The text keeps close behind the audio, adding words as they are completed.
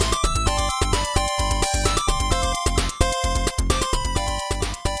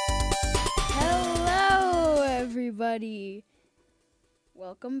everybody.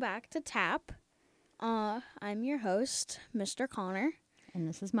 Welcome back to TAP. I'm your host, Mr. Connor. And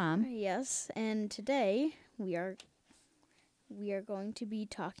this is Mom. Yes, and today we are going to be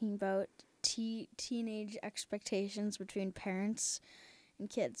talking about teenage expectations between parents and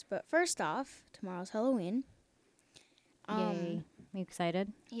kids. But first off, tomorrow's Halloween. Yay. Are you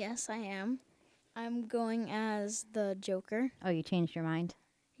excited? Yes, I am. I'm going as the Joker. Oh, you changed your mind?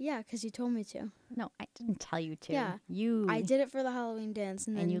 Yeah, because you told me to. No, I didn't tell you to. Yeah. I did it for the Halloween dance.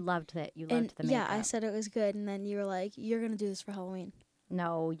 And then you loved it. You loved the makeup. Yeah, I said it was good. And then you were like, you're going to do this for Halloween.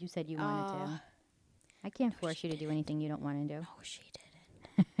 No, you said you wanted to. I can't force you to do anything you don't want to do. No, she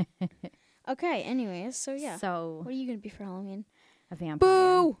didn't. Okay, anyways, so yeah. So, what are you going to be for Halloween? a vampire.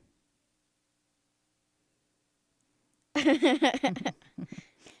 Boo!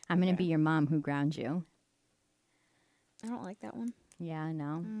 I'm going to be your mom who grounds you. I don't like that one. Yeah, I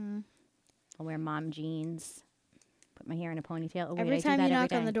know. I'll wear mom jeans. Put my hair in a ponytail. Oh, wait, Every I time do that you every knock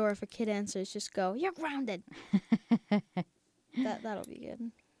day. on the door, if a kid answers, just go, "You're grounded." That'll be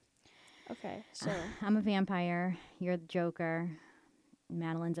good. Okay, so I'm a vampire. You're the Joker.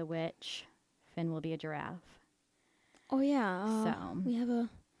 Madeline's a witch. Finn will be a giraffe. oh yeah, So we have a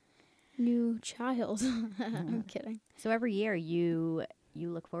new child. I'm kidding. So every year you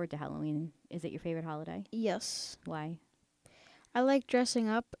look forward to Halloween. Is it your favorite holiday? Yes, Why? I like dressing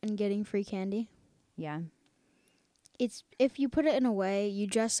up and getting free candy. Yeah. It's if you put it in a way, you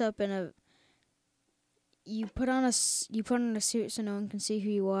dress up in a. You put on a suit so no one can see who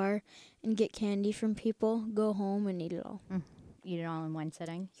you are, and get candy from people. Go home and eat it all. Eat it all in one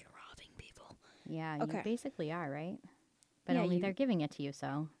sitting? You're robbing people. Yeah, Okay. you basically are, right? But Yeah, only you- they're giving it to you,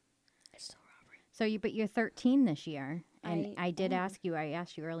 so. It's still robbery. So but you're 13 this year. And I did oh. ask you, I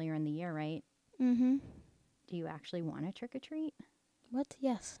asked you earlier in the year, right? Mm-hmm. Do you actually want to trick or treat? What?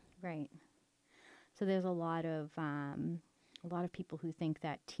 Yes. Right. So there's a lot of people who think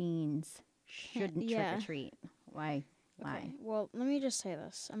that teens shouldn't yeah. trick or treat. Why? Why? Okay. Well, let me just say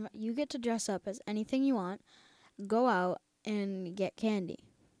this. You get to dress up as anything you want. Go out and get candy.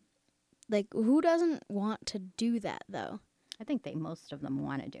 Like, who doesn't want to do that, though? I think most of them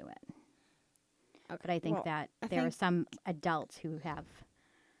want to do it. Okay. But I think well, that I there are think- some adults who have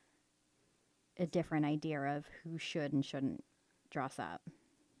a different idea of who should and shouldn't dress up.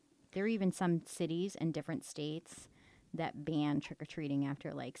 There are even some cities and different states that ban trick-or-treating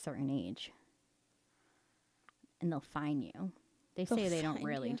after, like, certain age. And they'll fine you. They They'll say they don't fine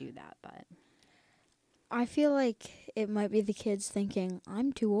really you. do that, but I feel like it might be the kids thinking,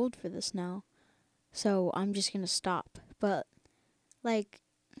 I'm too old for this now, so I'm just going to stop. But, like,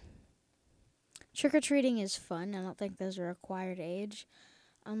 trick-or-treating is fun. I don't think there's a required age.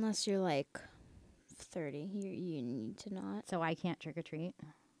 Unless you're, like, 30. You need to not. so I can't trick-or-treat.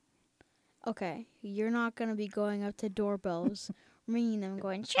 Okay, you're not going to be going up to doorbells, ringing them,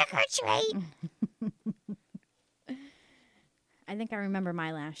 going, trick-or-treat! I think I remember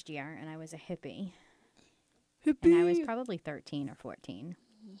my last year, and I was a hippie. Hippie! And I was probably 13 or 14.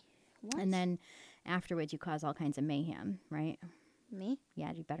 What? And then afterwards, you cause all kinds of mayhem, right? Me?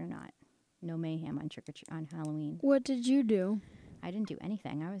 Yeah, you better not. No mayhem on on Halloween. What did you do? I didn't do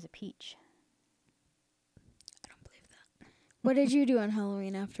anything. I was a peach. I don't believe that. What did you do on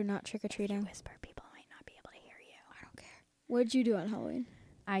Halloween after not trick-or-treating? Whisper, people might not be able to hear you. I don't care. What did you do on Halloween?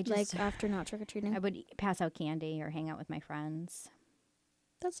 I just, Like, after not trick-or-treating? I would pass out candy or hang out with my friends.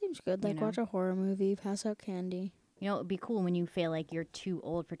 That seems good. You Like, know. watch a horror movie, pass out candy. You know, it would be cool when you feel like you're too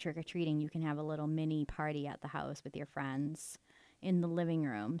old for trick-or-treating. You can have a little mini party at the house with your friends in the living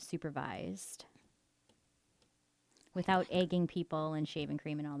room, supervised. Without egging people and shaving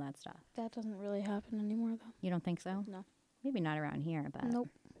cream and all that stuff. That doesn't really happen anymore, though. You don't think so? No. Maybe not around here, but. Nope.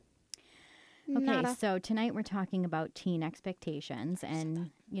 Okay, Nada. so tonight we're talking about teen expectations, and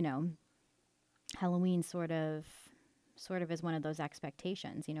you know, Halloween sort of is one of those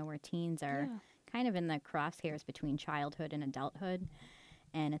expectations. You know, where teens are Yeah. kind of in the crosshairs between childhood and adulthood,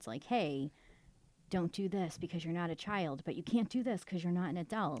 and it's like, hey, don't do this because you're not a child, but you can't do this because you're not an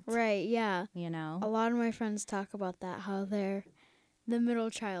adult. Right, yeah. You know. A lot of my friends talk about that, how they're the middle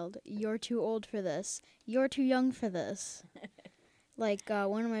child. You're too old for this. You're too young for this. Like,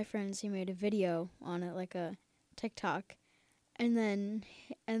 one of my friends, he made a video on it, like a TikTok. And then,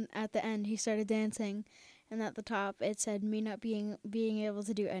 and at the end, he started dancing. And at the top, it said, me not being able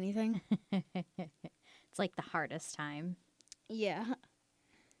to do anything. It's like the hardest time. Yeah.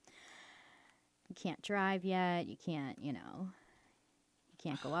 You can't drive yet. You can't, you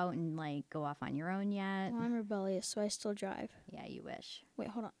can't go out and, like, go off on your own yet. Well, I'm rebellious, so I still drive. Yeah, you wish. Wait,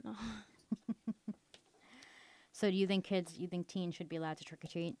 hold on. No. So do you think teens should be allowed to trick or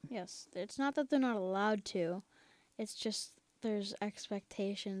treat? Yes. It's not that they're not allowed to. It's just there's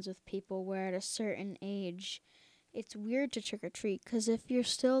expectations with people where at a certain age, it's weird to trick or treat. Because if you're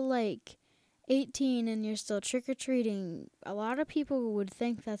still like 18 and you're still trick or treating, a lot of people would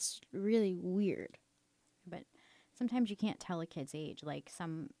think that's really weird. But sometimes you can't tell a kid's age. Like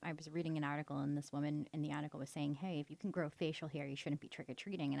I was reading an article, and this woman in the article was saying, hey, if you can grow facial hair, you shouldn't be trick or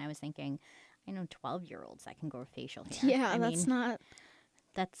treating. And I was thinking, I know 12-year-olds that can grow facial hair. Yeah, that's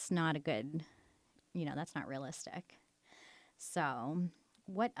not a good, that's not realistic. So,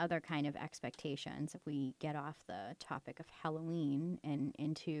 what other kind of expectations, if we get off the topic of Halloween and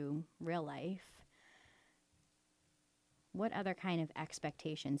into real life, what other kind of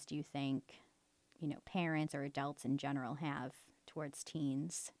expectations do you think, parents or adults in general have towards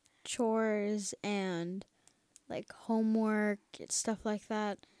teens? Chores and like homework, stuff like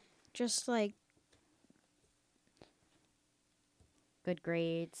that. Just like good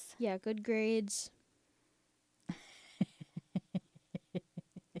grades. Yeah, good grades.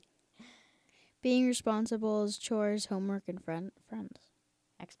 Being responsible is chores, homework, and friends.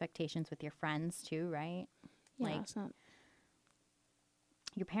 Expectations with your friends too, right? Yeah, like it's not.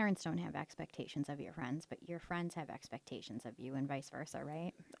 Your parents don't have expectations of your friends, but your friends have expectations of you, and vice versa,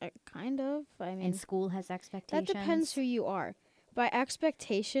 right? Kind of. I mean, and school has expectations. That depends who you are. By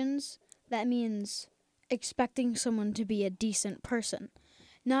expectations, that means expecting someone to be a decent person,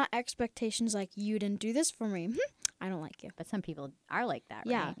 not expectations like you didn't do this for me. I don't like you. But some people are like that,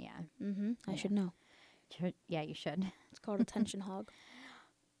 Yeah. right? Yeah. Mm-hmm. I should know. Yeah, you should. It's called attention hog.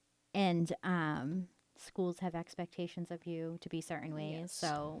 And schools have expectations of you to be certain ways. Yes.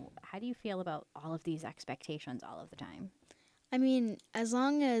 So how do you feel about all of these expectations all of the time? I mean, as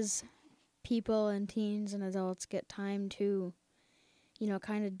long as people and teens and adults get time to,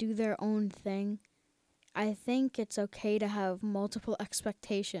 kind of do their own thing, I think it's okay to have multiple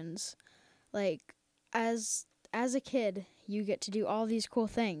expectations. Like, as a kid, you get to do all these cool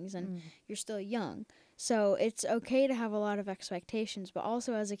things, and you're still young. So it's okay to have a lot of expectations, but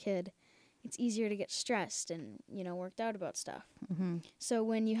also as a kid, it's easier to get stressed and, worked out about stuff. Mm-hmm. So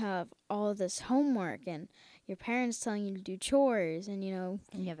when you have all of this homework and your parents telling you to do chores and, and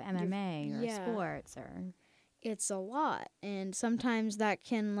you have MMA or sports or... It's a lot. And sometimes that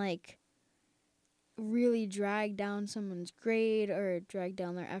can, really drag down someone's grade or drag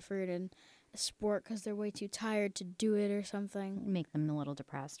down their effort in a sport because they're way too tired to do it or something. Make them a little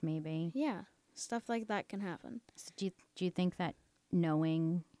depressed, maybe. Yeah, stuff like that can happen. So do you think that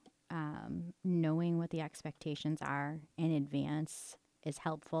knowing what the expectations are in advance is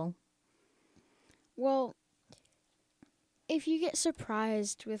helpful? Well, if you get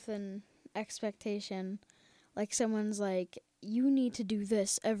surprised with an expectation, like someone's like, you need to do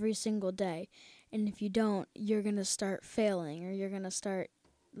this every single day, and if you don't, you're going to start failing or you're going to start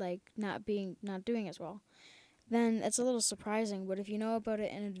not doing as well, then it's a little surprising. But if you know about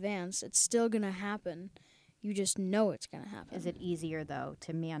it in advance, it's still going to happen. You just know it's going to happen. Is it easier, though,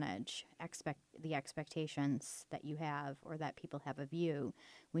 to manage the expectations that you have or that people have of you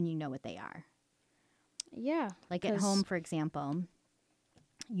when you know what they are? Yeah. Like at home, for example,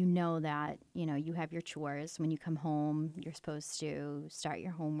 you know that, you have your chores. When you come home, you're supposed to start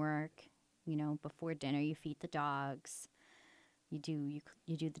your homework. Before dinner, you feed the dogs. You do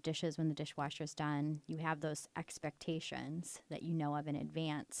the dishes when the dishwasher's done. You have those expectations that you know of in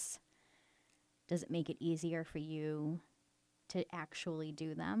advance. Does it make it easier for you to actually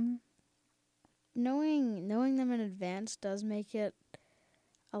do them? Knowing them in advance does make it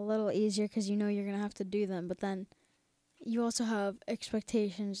a little easier because you're going to have to do them. But then you also have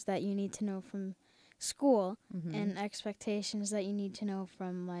expectations that you need to know from school and expectations that you need to know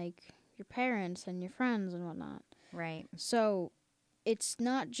from, your parents and your friends and whatnot. Right. So it's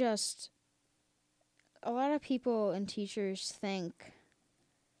not just... A lot of people and teachers think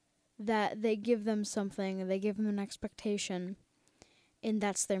that they give them something, they give them an expectation, and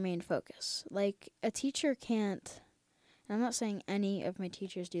that's their main focus. Like, a teacher can't... I'm not saying any of my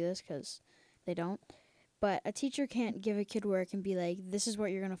teachers do this because they don't, but a teacher can't give a kid work and be like, this is what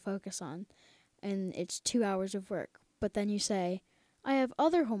you're going to focus on, and it's 2 hours of work. But then you say, I have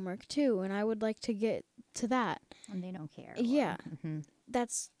other homework too, and I would like to get to that. And they don't care. Yeah.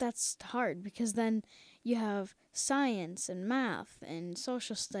 That's hard because then you have science and math and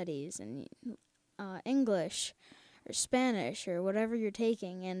social studies and English or Spanish or whatever you're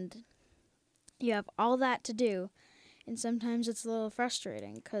taking, and you have all that to do, and sometimes it's a little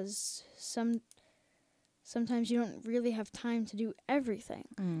frustrating because sometimes you don't really have time to do everything,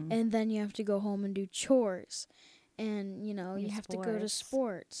 and then you have to go home and do chores, and you have to go to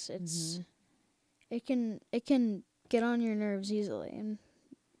sports. It's it can get on your nerves easily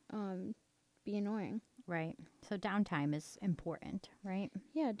and be annoying. Right. So downtime is important, right?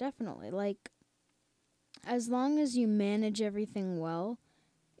 Yeah, definitely. Like, as long as you manage everything well,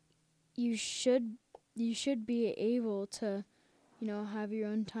 you should be able to, have your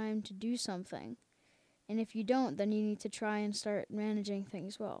own time to do something. And if you don't, then you need to try and start managing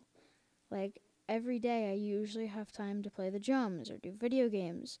things well. Like, every day I usually have time to play the drums or do video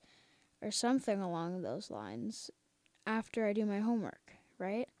games or something along those lines after I do my homework,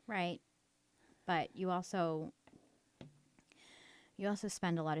 right? Right. But you also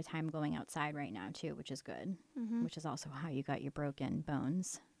spend a lot of time going outside right now too, which is good. Mm-hmm. Which is also how you got your broken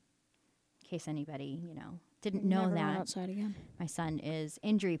bones. In case anybody, didn't know Never went that. outside again. My son is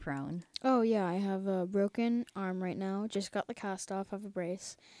injury prone. Oh yeah, I have a broken arm right now. Just got the cast off of a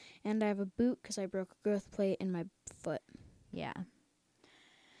brace, and I have a boot because I broke a growth plate in my foot. Yeah.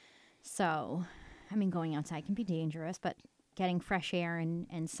 So, I mean, going outside can be dangerous, but getting fresh air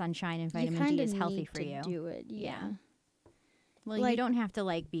and sunshine and vitamin D is healthy for you. Do it, yeah. Well, you don't have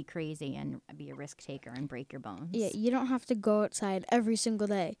to be crazy and be a risk taker and break your bones. Yeah, you don't have to go outside every single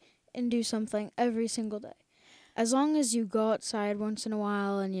day and do something every single day. As long as you go outside once in a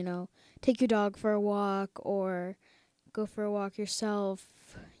while and, take your dog for a walk or go for a walk yourself,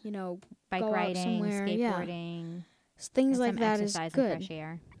 Bike go riding, out somewhere, skateboarding, things like that is exercise good. and fresh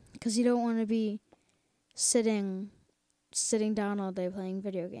air. Because you don't want to be sitting down all day playing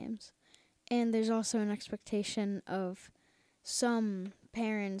video games. And there's also an expectation of some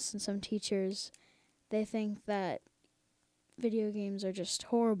parents and some teachers. They think that video games are just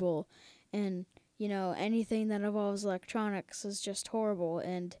horrible and, anything that involves electronics is just horrible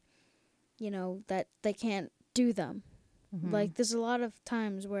and, that they can't do them. Mm-hmm. Like, there's a lot of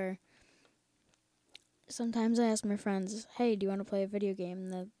times where sometimes I ask my friends, hey, do you want to play a video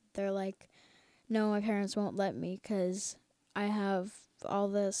game? And they're like, no, my parents won't let me because I have all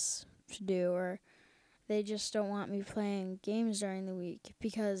this to do, or they just don't want me playing games during the week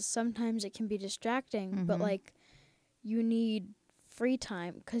because sometimes it can be distracting, but you need free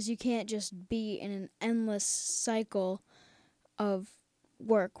time because you can't just be in an endless cycle of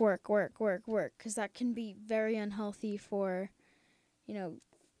work because that can be very unhealthy for,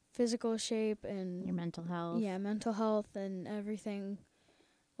 physical shape and your mental health. Yeah, mental health and everything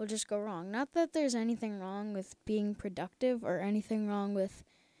will just go wrong. Not that there's anything wrong with being productive or anything wrong with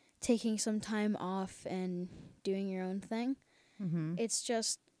taking some time off and doing your own thing. Mm-hmm. It's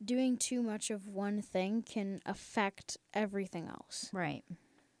just doing too much of one thing can affect everything else. Right.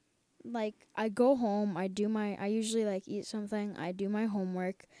 Like, I go home, I usually eat something, I do my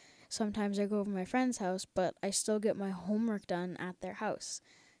homework. Sometimes I go over to my friend's house, but I still get my homework done at their house.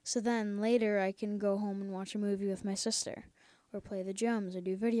 So then later I can go home and watch a movie with my sister, or play the drums, or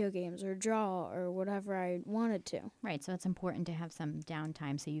do video games, or draw, or whatever I wanted to. Right, so it's important to have some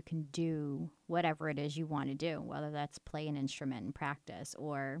downtime so you can do whatever it is you want to do, whether that's play an instrument and practice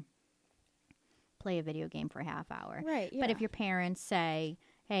or play a video game for a half hour. Right, yeah. But if your parents say,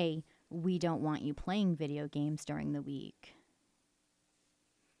 hey, we don't want you playing video games during the week,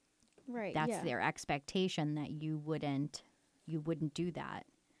 right, that's yeah. their expectation that you wouldn't do that.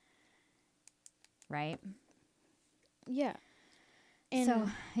 Right? Yeah.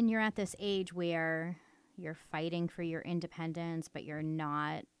 And you're at this age where you're fighting for your independence, but you're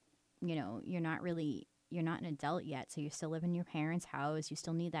not an adult yet. So you still live in your parents' house. You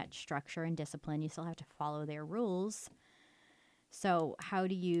still need that structure and discipline. You still have to follow their rules. So how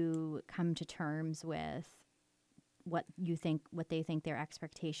do you come to terms with what they think their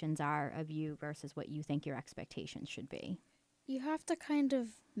expectations are of you versus what you think your expectations should be? You have to kind of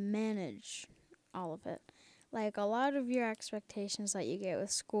manage all of it. Like, a lot of your expectations that you get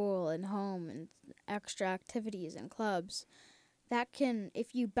with school and home and extra activities and clubs, that can,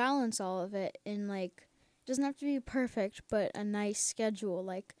 if you balance all of it in, it doesn't have to be perfect, but a nice schedule,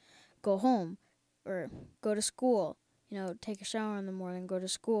 like go home or go to school, take a shower in the morning, go to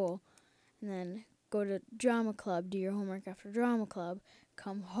school, and then go to drama club, do your homework after drama club,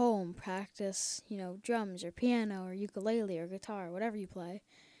 come home, practice, drums or piano or ukulele or guitar, whatever you play,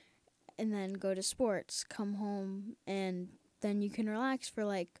 and then go to sports, come home, and then you can relax for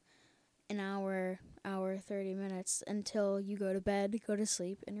an hour, 30 minutes until you go to bed, go to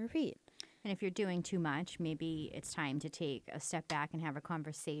sleep, and repeat. And if you're doing too much, maybe it's time to take a step back and have a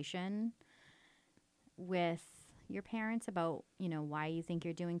conversation with your parents about, why you think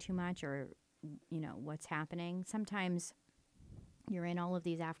you're doing too much or, what's happening. Sometimes you're in all of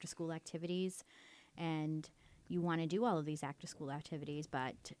these after-school activities and you want to do all of these after-school activities,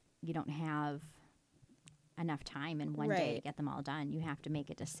 but you don't have enough time in one day to get them all done. You have to make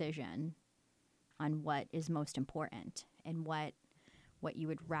a decision on what is most important and what you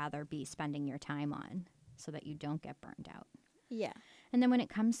would rather be spending your time on. so that you don't get burned out. Yeah. And then when it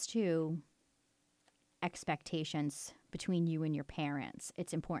comes to expectations between you and your parents,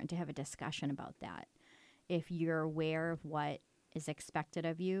 it's important to have a discussion about that. If you're aware of what is expected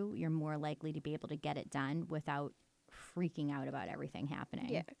of you, you're more likely to be able to get it done without freaking out about everything happening.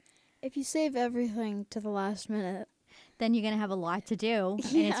 Yeah. If you save everything to the last minute, then you're going to have a lot to do,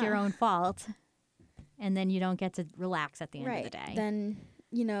 and it's your own fault. And then you don't get to relax at the end of the day. Then,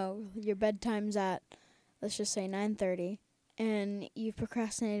 your bedtime's at, let's just say 9:30, and you've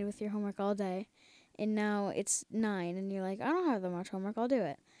procrastinated with your homework all day, and now it's 9, and you're like, I don't have that much homework, I'll do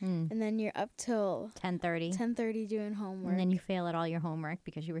it. And then you're up till 10:30 doing homework. And then you fail at all your homework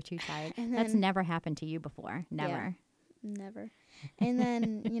because you were too tired. That's never happened to you before. Never. Yeah, never. And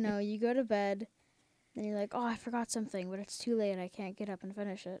then, you go to bed, and you're like, oh, I forgot something, but it's too late, I can't get up and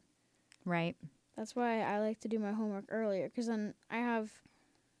finish it. Right. That's why I like to do my homework earlier, because then I have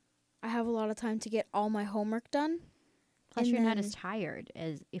a lot of time to get all my homework done. Plus, you're not as tired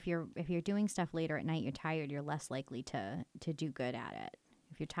as if you're doing stuff later at night. You're tired. You're less likely to do good at it.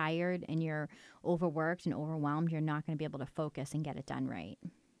 If you're tired and you're overworked and overwhelmed, you're not going to be able to focus and get it done right.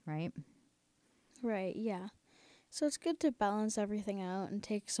 Right. Right. Yeah. So it's good to balance everything out and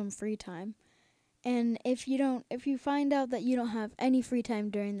take some free time. And if you find out that you don't have any free time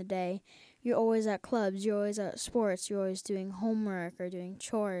during the day, you're always at clubs, you're always at sports, you're always doing homework or doing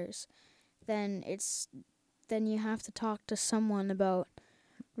chores, then you have to talk to someone about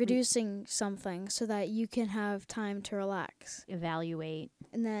reducing something so that you can have time to relax. Evaluate.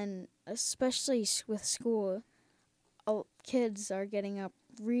 And then, especially with school, kids are getting up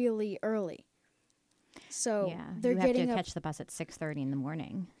really early. So they're getting to catch the bus at 6:30 in the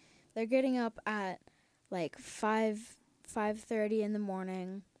morning. They're getting up at like 5:30 in the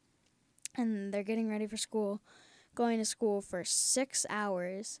morning, and they're getting ready for school, going to school for 6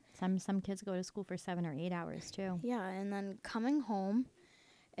 hours. Some kids go to school for 7 or 8 hours too. Yeah, and then coming home,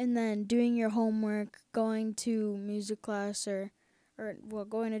 and then doing your homework, going to music class or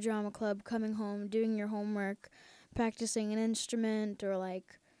going to drama club, coming home, doing your homework, practicing an instrument or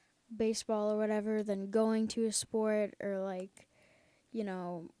like baseball or whatever, then going to a sport or like,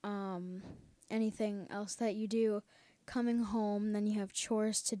 anything else that you do, coming home, then you have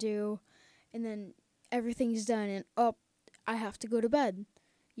chores to do, and then everything's done, and I have to go to bed.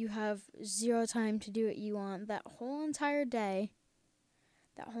 You have zero time to do what you want. That whole entire day,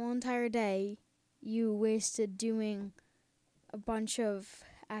 you wasted doing a bunch of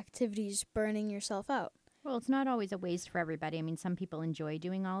activities, burning yourself out. Well, it's not always a waste for everybody. I mean, some people enjoy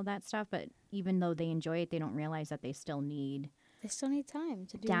doing all of that stuff, but even though they enjoy it, they don't realize that they still need time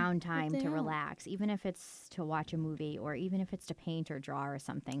to do downtime to relax, even if it's to watch a movie or even if it's to paint or draw or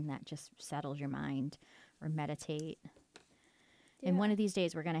something that just settles your mind, or meditate. Yeah. And one of these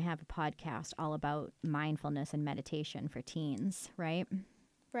days we're going to have a podcast all about mindfulness and meditation for teens, right?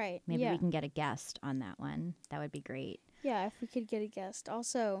 Right. Maybe we can get a guest on that one. That would be great. Yeah, if we could get a guest.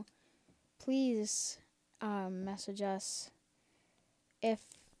 Also, please message us if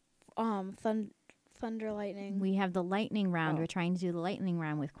Thunder Lightning. We have the lightning round. We're trying to do the lightning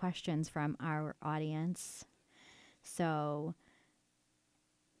round with questions from our audience. So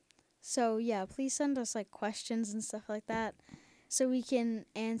yeah, please send us like questions and stuff like that, so we can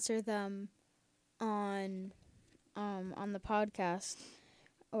answer them on the podcast,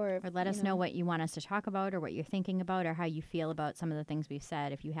 or let us know what you want us to talk about, or what you're thinking about, or how you feel about some of the things we've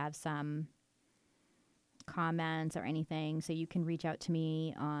said. If you have some comments or anything, so you can reach out to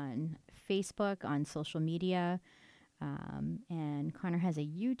me on Facebook, on social media, and Connor has a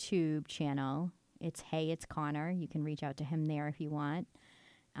YouTube channel. It's Hey, It's Connor. You can reach out to him there if you want.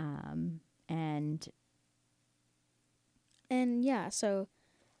 And yeah, so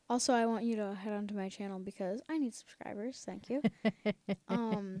also I want you to head onto my channel because I need subscribers. Thank you.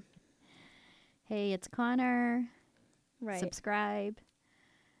 Hey, it's Connor. Right. Subscribe.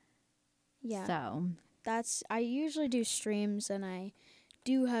 Yeah. So I usually do streams, and I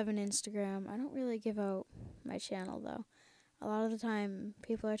do have an Instagram. I don't really give out my channel though. A lot of the time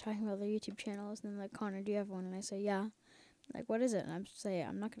people are talking about their YouTube channels and they're like, Connor, do you have one? And I say, yeah. Like, what is it? And I'm saying,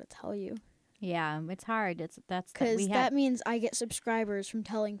 I'm not going to tell you. Yeah, it's hard. Because that means I get subscribers from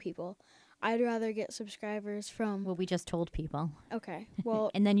telling people. I'd rather get subscribers from... Well, we just told people. Okay, well...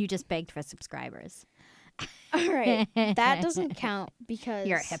 And then you just begged for subscribers. All right, that doesn't count because...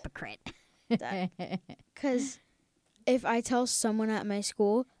 You're a hypocrite. Because if I tell someone at my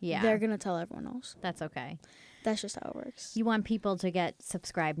school, they're going to tell everyone else. That's okay. That's just how it works. You want people to get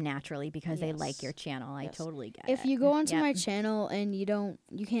subscribed naturally because they like your channel. I totally get it. If you go onto my channel and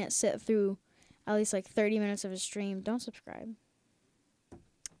you can't sit through at least like 30 minutes of a stream, don't subscribe.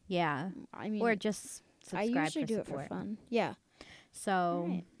 Yeah. I mean, or just I subscribe usually for do support. it for fun. Yeah. So,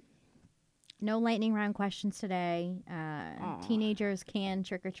 Alright. no lightning round questions today. Teenagers can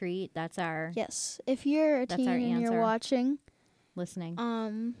trick or treat. That's our Yes. If you're a That's teen our and you're answer. watching,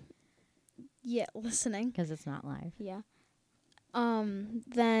 listening yeah, listening. because it's not live. Yeah.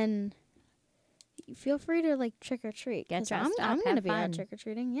 Then feel free to like trick or treat. Get 'Cause dressed up, I'm gonna have be fun. out trick or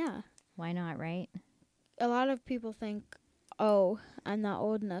treating. Yeah. Why not, right? A lot of people think, oh, I'm not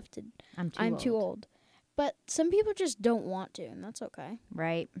old enough to. I'm too old. But some people just don't want to, and that's okay.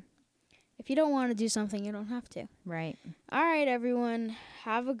 Right, If you don't want to do something, you don't have to. right. All right, everyone.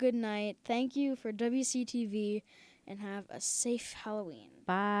 Have a good night. Thank you for WCTV, and have a safe Halloween.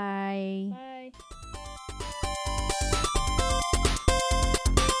 Bye. Bye.